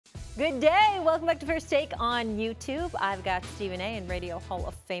Good day. Welcome back to First Take on YouTube. I've got Stephen A. and Radio Hall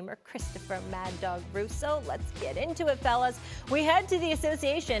of Famer Christopher Mad Dog Russo. Let's get into it, fellas. We head to the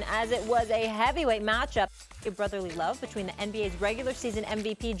association as it was a heavyweight matchup. A brotherly love between the NBA's regular season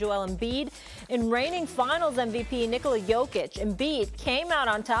MVP Joel Embiid and reigning finals MVP Nikola Jokic. Embiid came out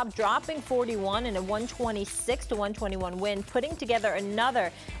on top, dropping 41 in a 126-121 win, putting together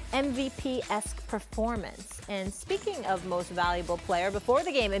another MVP-esque performance. And speaking of most valuable player, before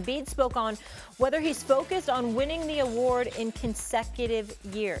the game, Embiid spoke on whether he's focused on winning the award in consecutive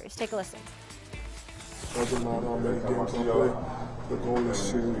years. Take a listen. Doesn't matter how many games I play, the goal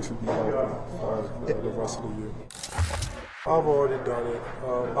is to be healthy the rest of the year. I've already done it.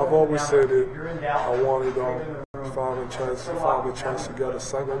 I've always said it. I wanted if I have a chance to get a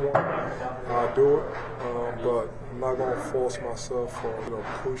second one, I'll do it. But I'm not going to force myself or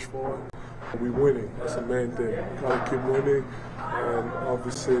push for it. We're winning. That's the main thing. Got to keep winning. And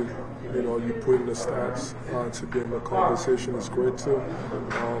obviously, you put in the stats to get in the conversation is great too.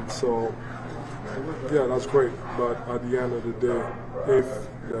 Yeah, that's great. But at the end of the day, if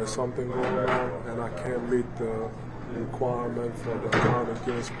there's something going on and I can't meet the requirement for the amount of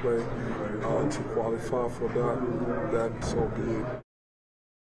games played to qualify for that, then so be it.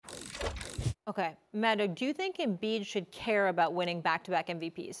 Okay, Mad, do you think Embiid should care about winning back-to-back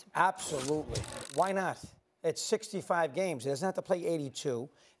MVPs? Absolutely. Why not? It's 65 games. He doesn't have to play 82.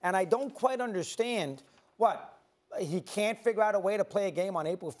 And I don't quite understand what? He can't figure out a way to play a game on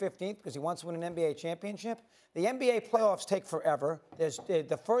April 15th because he wants to win an NBA championship. The NBA playoffs take forever.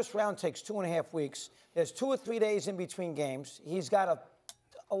 The first round takes 2.5 weeks. There's 2 or 3 days in between games. He's got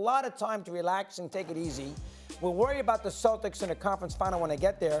a lot of time to relax and take it easy. We'll worry about the Celtics in the conference final when they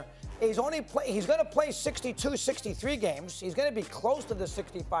get there. He's going to play 62, 63 games. He's going to be close to the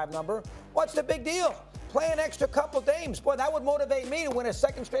 65 number. What's the big deal? Play an extra couple games. Boy, that would motivate me to win a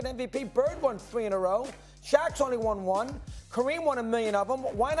second straight MVP. Bird won 3 in a row. Shaq's only won 1. Kareem won 1 million of them.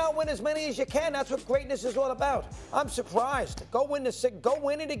 Why not win as many as you can? That's what greatness is all about. I'm surprised. Go win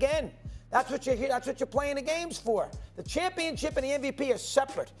it again. That's what you're here. That's what you're playing the games for. The championship and the MVP are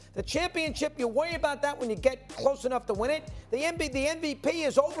separate. The championship, you worry about that when you get close enough to win it. The MVP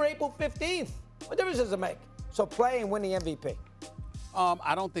is over April 15th. What difference does it make? So play and win the MVP.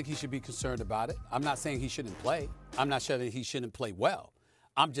 I don't think he should be concerned about it. I'm not saying he shouldn't play. I'm not saying that he shouldn't play well.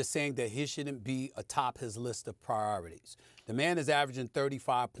 I'm just saying that he shouldn't be atop his list of priorities. The man is averaging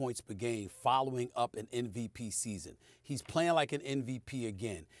 35 points per game following up an MVP season. He's playing like an MVP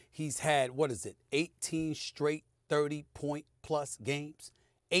again. He's had, 18 straight 30-point-plus games?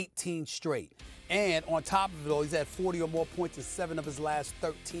 18 straight. And on top of it all, he's had 40 or more points in 7 of his last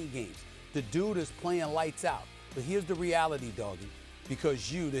 13 games. The dude is playing lights out. But here's the reality, doggy.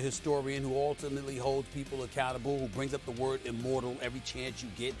 Because you, the historian who ultimately holds people accountable, who brings up the word immortal every chance you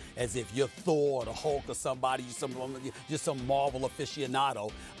get, as if you're Thor or the Hulk or somebody, you're some Marvel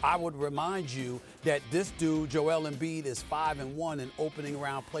aficionado, I would remind you that this dude, Joel Embiid, is 5-1 in opening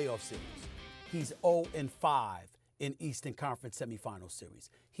round playoff series. He's 0-5 in Eastern Conference semifinal series.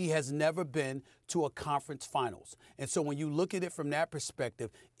 He has never been to a conference finals. And so when you look at it from that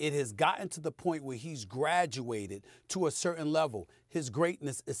perspective, it has gotten to the point where he's graduated to a certain level. His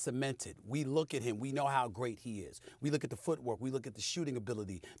greatness is cemented. We look at him. We know how great he is. We look at the footwork. We look at the shooting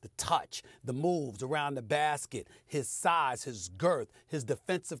ability, the touch, the moves around the basket, his size, his girth, his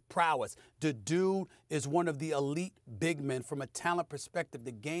defensive prowess. The dude is one of the elite big men from a talent perspective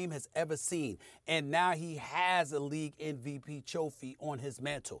the game has ever seen. And now he has a league MVP trophy on his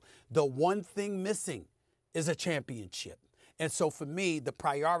mantle. The one thing missing is a championship. And so for me, the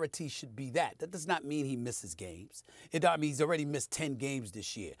priority should be that. That does not mean he misses games. It doesn't mean he's already missed 10 games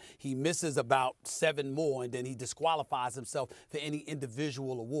this year. He misses about 7 more, and then he disqualifies himself for any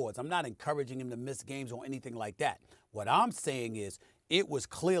individual awards. I'm not encouraging him to miss games or anything like that. What I'm saying is it was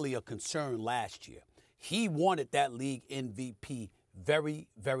clearly a concern last year. He wanted that league MVP very,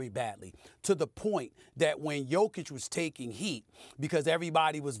 very badly, to the point that when Jokic was taking heat because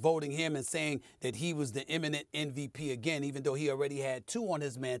everybody was voting him and saying that he was the imminent MVP again, even though he already had 2 on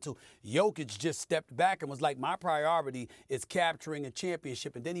his mantle, Jokic just stepped back and was like, my priority is capturing a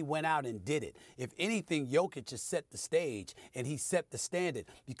championship, and then he went out and did it. If anything, Jokic has set the stage and he set the standard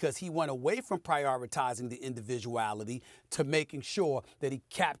because he went away from prioritizing the individuality to making sure that he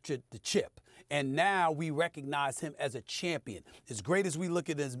captured the chip. And now we recognize him as a champion. As great as we look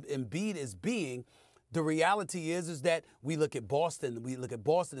at Embiid as being, The reality is that we look at Boston. We look at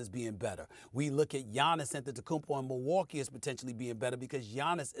Boston as being better. We look at Giannis Antetokounmpo in Milwaukee as potentially being better because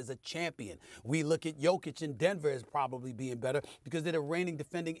Giannis is a champion. We look at Jokic in Denver as probably being better because they're the reigning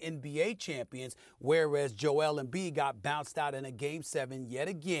defending NBA champions, whereas Joel Embiid got bounced out in a Game 7 yet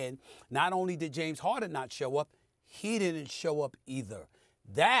again. Not only did James Harden not show up, he didn't show up either.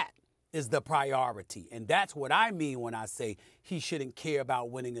 That is the priority. And that's what I mean when I say he shouldn't care about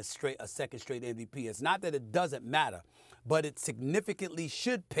winning a second straight MVP. It's not that it doesn't matter, but it significantly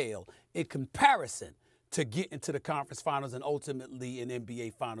should pale in comparison to get into the conference finals and ultimately in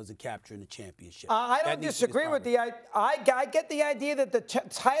NBA finals and capturing the championship. I don't disagree with I get the idea that the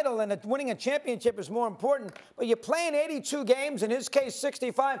title and winning a championship is more important, but you're playing 82 games, in his case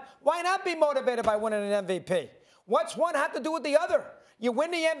 65. Why not be motivated by winning an MVP? What's one have to do with the other? You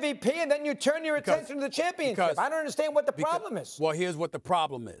win the MVP, and then you turn your attention to the championship. I don't understand what the problem is. Well, here's what the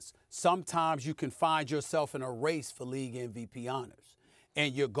problem is. Sometimes you can find yourself in a race for league MVP honors,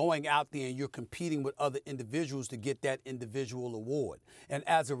 and you're going out there and you're competing with other individuals to get that individual award. And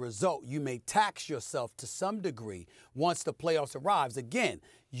as a result, you may tax yourself to some degree once the playoffs arrives. Again,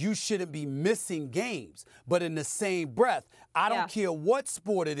 you shouldn't be missing games. But in the same breath, I don't care what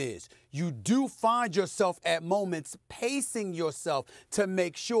sport it is, you do find yourself at moments pacing yourself to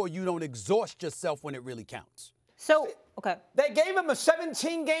make sure you don't exhaust yourself when it really counts. So, okay. They gave him a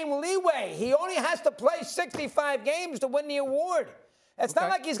 17-game leeway. He only has to play 65 games to win the award. It's not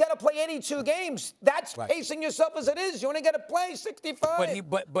like he's got to play 82 games. That's pacing yourself as it is. You only got to play 65.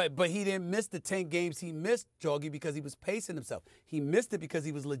 But he didn't miss the 10 games he missed, Joggy, because he was pacing himself. He missed it because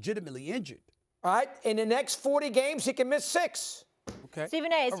he was legitimately injured. All right. In the next 40 games, he can miss 6. Okay.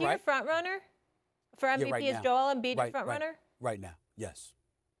 Stephen A., is he your front runner for MVP? Right is now. Joel Embiid your front runner? Right now, yes.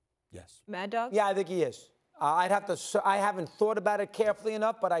 Yes. Mad Dog? Yeah, I think he is. I haven't thought about it carefully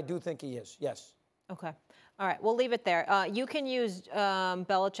enough, but I do think he is. Yes. Okay. All right, we'll leave it there. You can use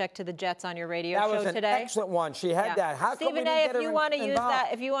Belichick to the Jets on your radio show today. That was an excellent one. She had that. How Stephen A., if you want to use that,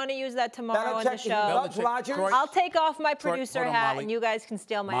 if you want to use that tomorrow on the show, I'll take off my producer hat and you guys can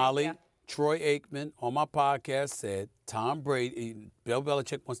steal my idea. Troy Aikman on my podcast said Tom Brady, Bill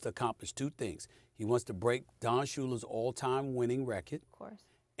Belichick wants to accomplish 2 things. He wants to break Don Shula's all-time winning record. Of course.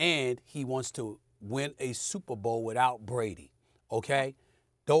 And he wants to win a Super Bowl without Brady. Okay?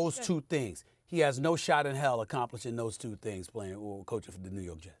 Those 2 things. He has no shot in hell accomplishing those 2 things playing or coaching for the New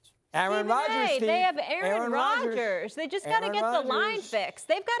York Jets. Aaron Rodgers, Steve. They have Aaron Rodgers. They just got to get the line fixed.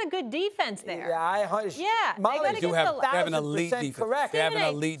 They've got a good defense there. Molly, they have an elite defense. Correct. They have an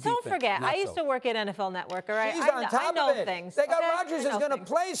elite defense. Don't forget, I used to work at NFL Network, all right? She's on top I know of it. things. They got Rodgers is going to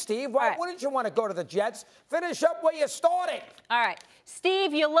play, Steve. Why wouldn't you want to go to the Jets? Finish up where you started. All right.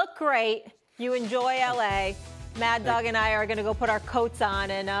 Steve, you look great. You enjoy L.A. Mad Dog and I are going to go put our coats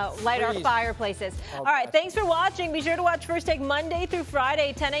on and light our fireplaces. All right, thanks for watching. Be sure to watch First Take Monday through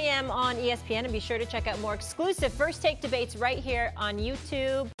Friday, 10 a.m. on ESPN. And be sure to check out more exclusive First Take debates right here on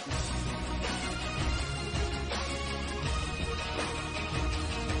YouTube.